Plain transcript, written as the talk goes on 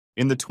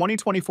In the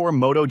 2024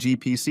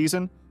 MotoGP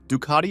season,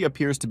 Ducati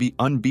appears to be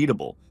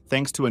unbeatable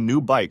thanks to a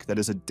new bike that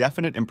is a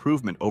definite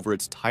improvement over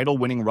its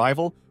title-winning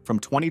rival from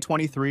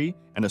 2023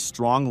 and a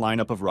strong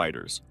lineup of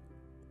riders.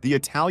 The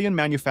Italian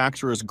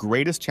manufacturer's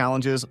greatest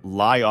challenges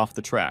lie off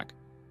the track,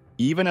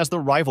 even as the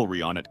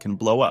rivalry on it can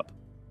blow up.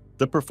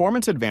 The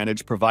performance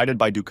advantage provided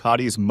by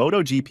Ducati's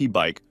MotoGP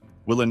bike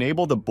will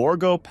enable the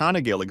Borgo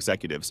Panigale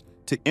executives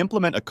to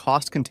implement a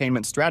cost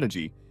containment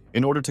strategy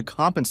in order to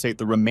compensate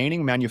the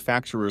remaining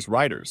manufacturer's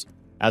riders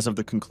as of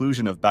the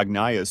conclusion of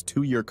Bagnaia's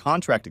 2-year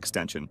contract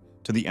extension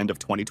to the end of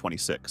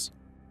 2026.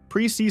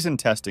 Pre-season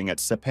testing at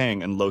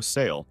Sepang and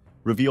Losail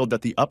revealed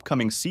that the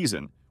upcoming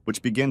season,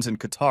 which begins in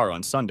Qatar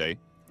on Sunday,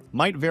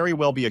 might very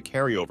well be a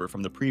carryover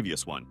from the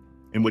previous one,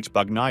 in which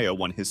Bagnaia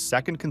won his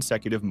second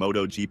consecutive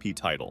MotoGP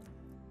title.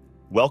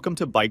 Welcome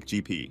to Bike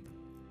GP.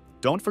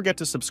 Don't forget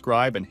to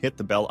subscribe and hit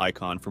the bell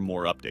icon for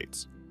more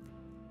updates.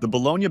 The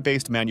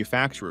Bologna-based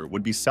manufacturer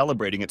would be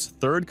celebrating its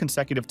third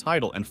consecutive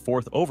title and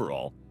fourth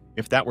overall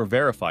if that were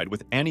verified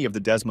with any of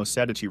the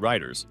Desmosedici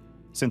riders,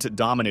 since it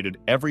dominated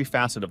every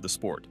facet of the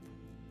sport.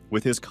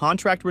 With his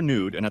contract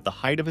renewed and at the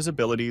height of his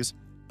abilities,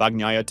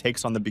 Bagnaia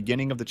takes on the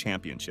beginning of the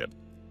championship.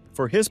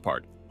 For his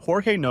part,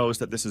 Jorge knows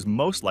that this is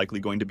most likely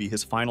going to be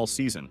his final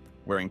season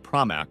wearing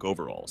Pramac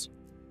overalls.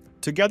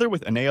 Together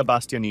with Enea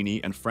Bastianini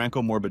and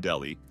Franco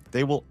Morbidelli,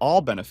 they will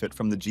all benefit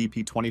from the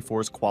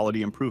GP24's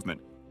quality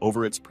improvement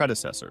over its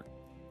predecessor,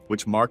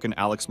 which Marc and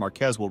Alex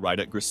Marquez will ride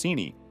at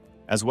Gresini,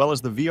 as well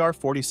as the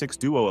VR46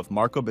 duo of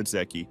Marco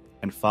Bezzecchi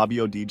and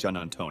Fabio di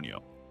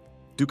Giannantonio.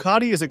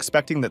 Ducati is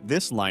expecting that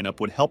this lineup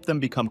would help them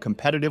become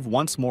competitive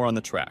once more on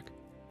the track,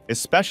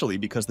 especially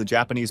because the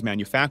Japanese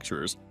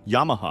manufacturers,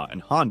 Yamaha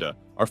and Honda,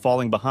 are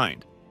falling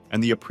behind,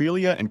 and the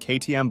Aprilia and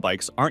KTM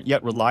bikes aren't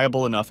yet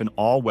reliable enough in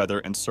all weather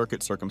and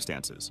circuit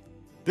circumstances.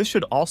 This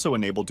should also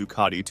enable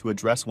Ducati to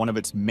address one of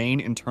its main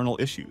internal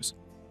issues,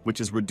 which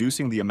is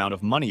reducing the amount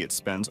of money it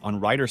spends on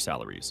rider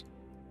salaries.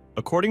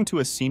 According to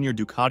a senior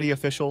Ducati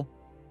official,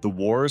 the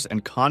wars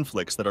and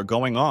conflicts that are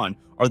going on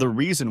are the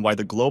reason why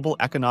the global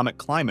economic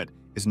climate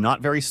is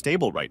not very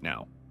stable right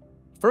now.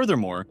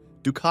 Furthermore,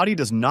 Ducati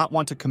does not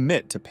want to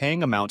commit to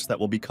paying amounts that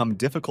will become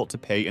difficult to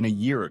pay in a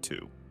year or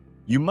two.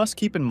 You must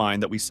keep in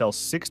mind that we sell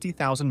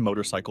 60,000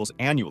 motorcycles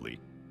annually,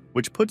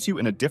 which puts you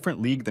in a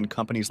different league than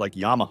companies like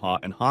Yamaha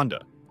and Honda.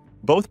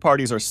 Both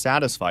parties are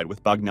satisfied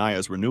with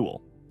Bagnaia's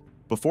renewal.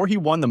 Before he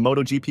won the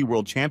MotoGP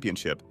World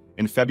Championship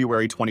in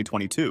February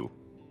 2022,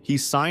 he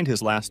signed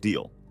his last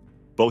deal.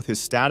 Both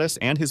his status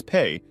and his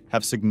pay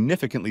have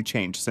significantly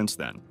changed since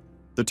then.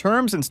 The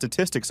terms and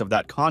statistics of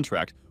that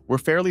contract were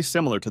fairly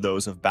similar to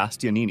those of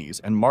Bastianini's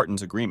and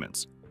Martin's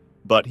agreements,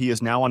 but he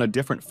is now on a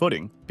different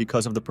footing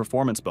because of the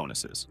performance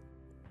bonuses.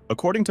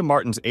 According to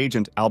Martin's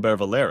agent Albert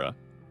Valera,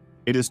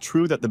 it is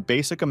true that the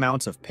basic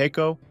amounts of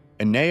Pecco,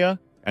 Enea,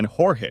 and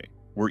Jorge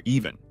were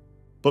even,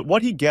 but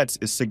what he gets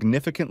is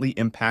significantly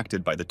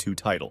impacted by the two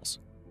titles.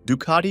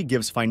 Ducati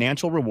gives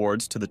financial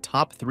rewards to the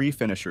top 3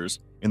 finishers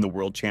in the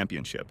World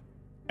Championship,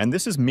 and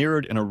this is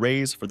mirrored in a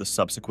raise for the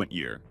subsequent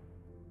year.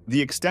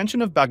 The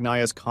extension of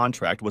Bagnaia's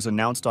contract was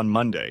announced on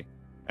Monday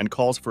and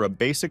calls for a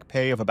basic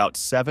pay of about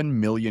 7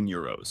 million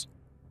euros.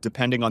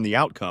 Depending on the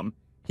outcome,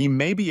 he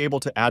may be able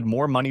to add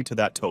more money to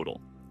that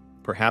total,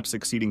 perhaps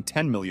exceeding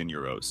 10 million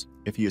euros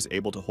if he is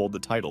able to hold the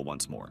title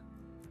once more.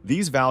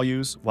 These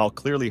values, while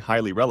clearly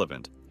highly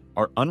relevant,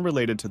 are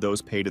unrelated to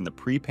those paid in the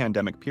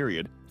pre-pandemic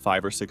period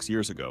 5 or 6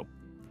 years ago.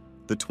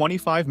 The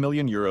 25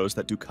 million euros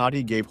that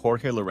Ducati gave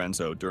Jorge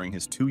Lorenzo during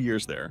his 2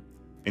 years there,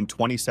 in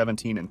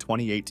 2017 and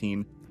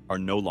 2018, are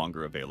no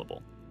longer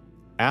available.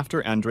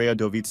 After Andrea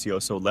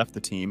Dovizioso left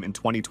the team in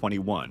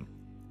 2021,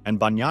 and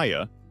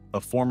Bagnaia, a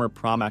former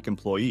Pramac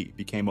employee,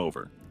 became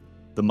over,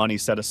 the money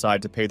set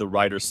aside to pay the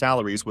riders'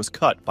 salaries was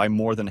cut by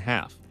more than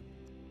half.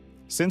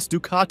 Since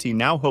Ducati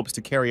now hopes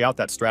to carry out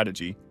that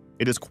strategy,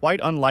 it is quite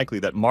unlikely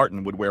that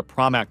Martin would wear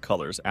Pramac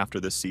colors after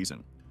this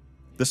season.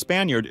 The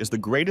Spaniard is the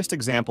greatest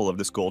example of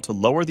this goal to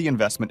lower the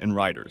investment in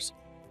riders.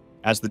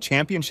 As the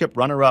championship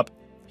runner-up,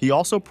 he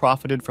also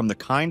profited from the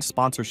kind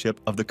sponsorship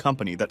of the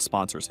company that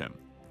sponsors him.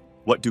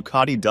 What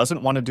Ducati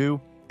doesn't want to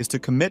do is to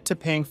commit to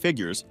paying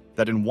figures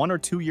that in 1 or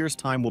 2 years'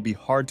 time will be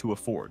hard to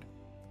afford,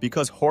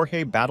 because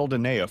Jorge battled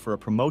Enea for a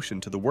promotion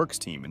to the Works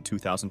team in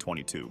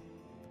 2022.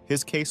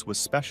 His case was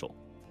special.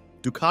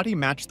 Ducati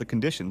matched the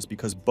conditions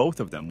because both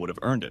of them would have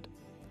earned it.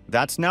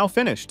 "That's now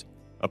finished,"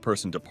 a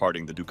person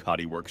departing the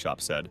Ducati workshop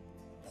said.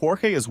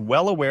 Jorge is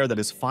well aware that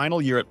his final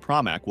year at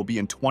Pramac will be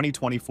in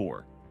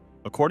 2024.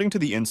 According to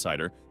the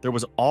insider, there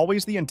was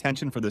always the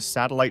intention for this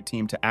satellite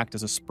team to act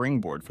as a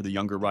springboard for the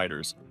younger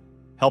riders,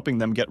 helping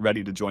them get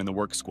ready to join the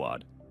work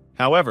squad.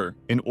 However,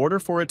 in order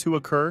for it to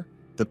occur,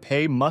 the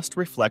pay must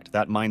reflect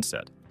that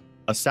mindset.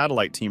 A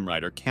satellite team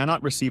rider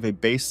cannot receive a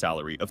base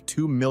salary of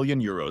 2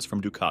 million euros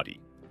from Ducati.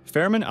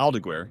 Fermin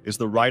Aldeguer is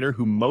the rider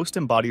who most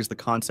embodies the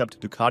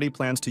concept Ducati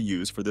plans to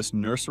use for this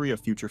nursery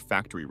of future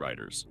factory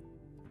riders.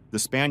 The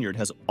Spaniard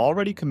has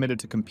already committed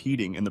to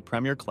competing in the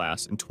Premier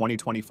class in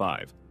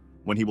 2025,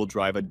 when he will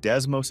drive a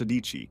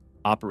Desmosedici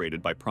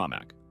operated by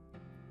Pramac.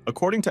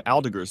 According to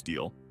Aldeguer's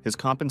deal, his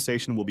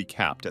compensation will be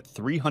capped at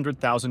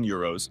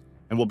 €300,000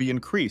 and will be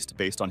increased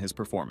based on his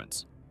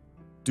performance.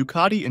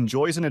 Ducati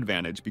enjoys an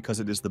advantage because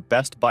it is the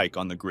best bike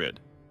on the grid.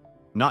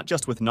 Not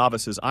just with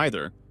novices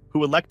either,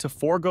 who elect to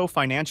forego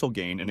financial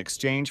gain in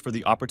exchange for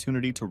the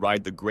opportunity to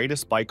ride the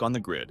greatest bike on the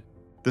grid.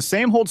 The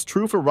same holds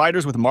true for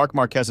riders with Marc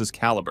Marquez's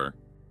caliber.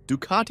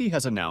 Ducati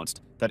has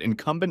announced that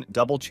incumbent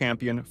double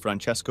champion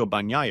Francesco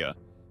Bagnaia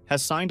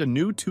has signed a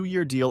new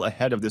 2-year deal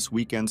ahead of this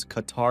weekend's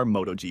Qatar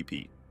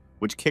MotoGP,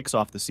 which kicks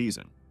off the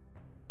season.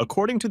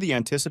 According to the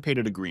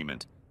anticipated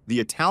agreement, the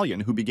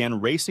Italian, who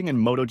began racing in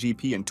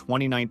MotoGP in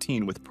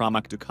 2019 with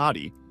Pramac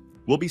Ducati,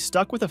 will be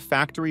stuck with a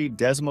factory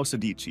Desmo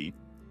Sedici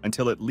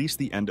until at least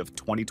the end of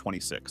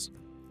 2026.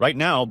 Right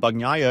now,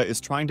 Bagnaia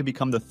is trying to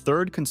become the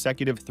third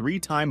consecutive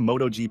 3-time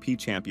MotoGP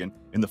champion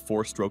in the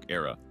 4-stroke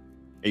era,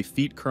 a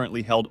feat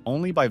currently held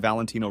only by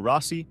Valentino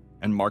Rossi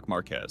and Marc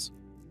Marquez.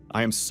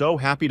 "I am so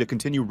happy to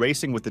continue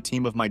racing with the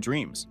team of my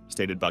dreams,"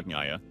 stated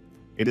Bagnaia.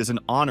 "It is an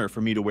honor for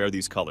me to wear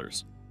these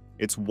colors.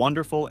 It's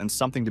wonderful and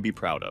something to be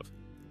proud of.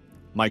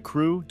 My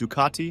crew,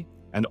 Ducati,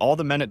 and all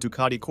the men at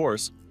Ducati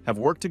course have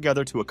worked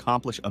together to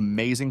accomplish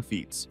amazing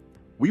feats.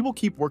 We will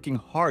keep working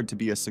hard to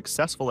be as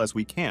successful as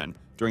we can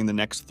during the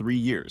next 3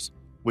 years,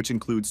 which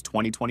includes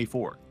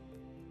 2024.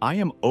 I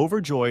am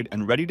overjoyed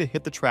and ready to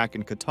hit the track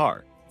in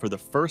Qatar for the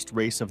first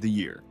race of the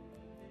year."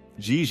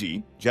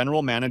 Gigi,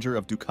 general manager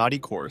of Ducati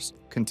course,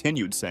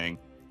 continued saying,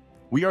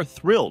 "We are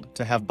thrilled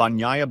to have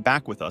Bagnaia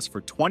back with us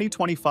for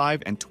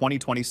 2025 and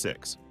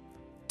 2026.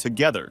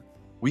 Together,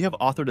 we have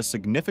authored a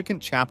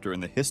significant chapter in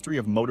the history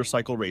of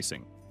motorcycle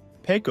racing.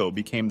 Pecco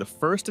became the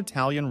first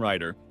Italian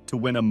rider to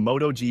win a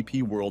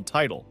MotoGP world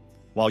title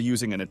while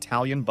using an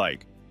Italian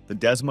bike, the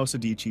Desmo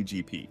Sedici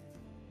GP.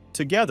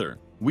 Together,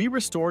 we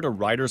restored a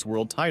rider's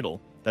world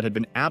title that had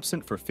been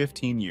absent for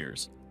 15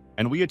 years,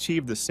 and we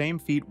achieved the same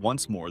feat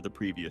once more the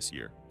previous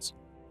year.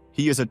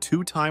 He is a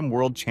 2-time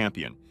world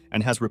champion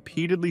and has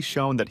repeatedly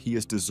shown that he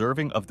is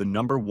deserving of the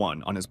number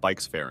 1 on his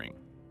bike's fairing.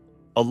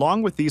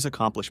 Along with these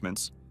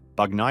accomplishments,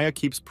 Bagnaia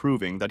keeps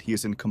proving that he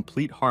is in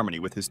complete harmony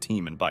with his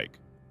team and bike.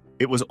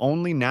 It was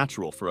only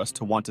natural for us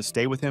to want to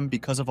stay with him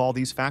because of all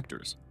these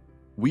factors.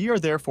 We are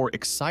therefore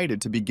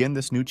excited to begin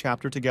this new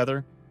chapter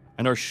together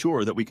and are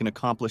sure that we can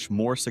accomplish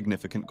more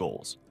significant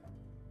goals."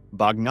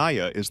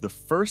 Bagnaia is the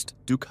first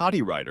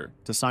Ducati rider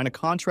to sign a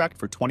contract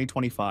for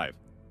 2025,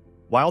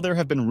 while there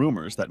have been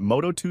rumors that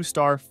Moto2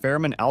 star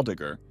Fermin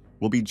Aldeguer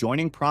will be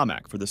joining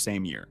Pramac for the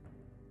same year.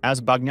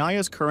 As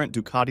Bagnaia's current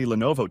Ducati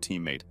Lenovo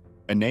teammate,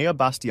 Enea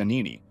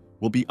Bastianini,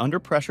 will be under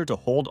pressure to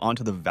hold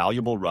onto the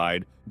valuable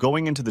ride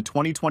going into the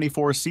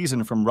 2024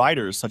 season from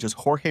riders such as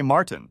Jorge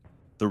Martin,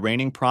 the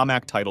reigning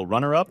Pramac title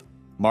runner-up,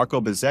 Marco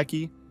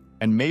Bezzecchi,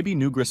 and maybe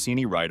new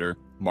Gresini rider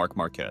Marc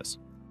Marquez.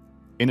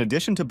 In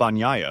addition to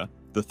Bagnaia,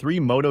 the 3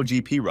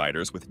 MotoGP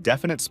riders with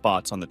definite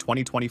spots on the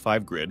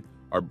 2025 grid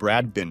are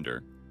Brad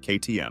Binder,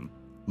 KTM,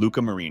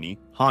 Luca Marini,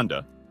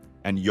 Honda,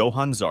 and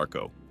Johan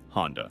Zarco,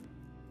 Honda.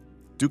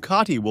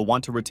 Ducati will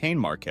want to retain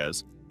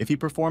Marquez if he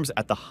performs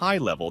at the high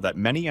level that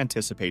many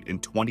anticipate in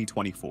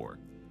 2024.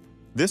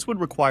 This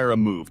would require a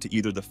move to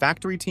either the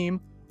factory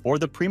team or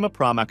the Prima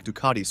Pramac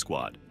Ducati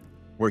squad,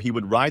 where he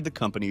would ride the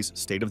company's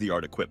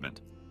state-of-the-art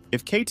equipment.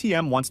 If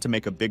KTM wants to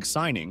make a big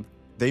signing,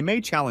 they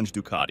may challenge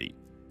Ducati,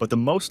 but the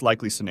most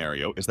likely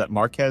scenario is that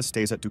Marquez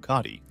stays at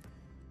Ducati.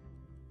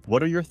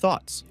 What are your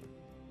thoughts?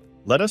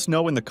 Let us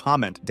know in the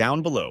comment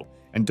down below,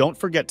 and don't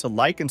forget to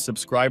like and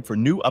subscribe for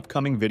new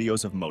upcoming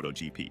videos of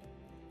MotoGP.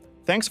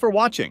 Thanks for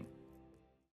watching!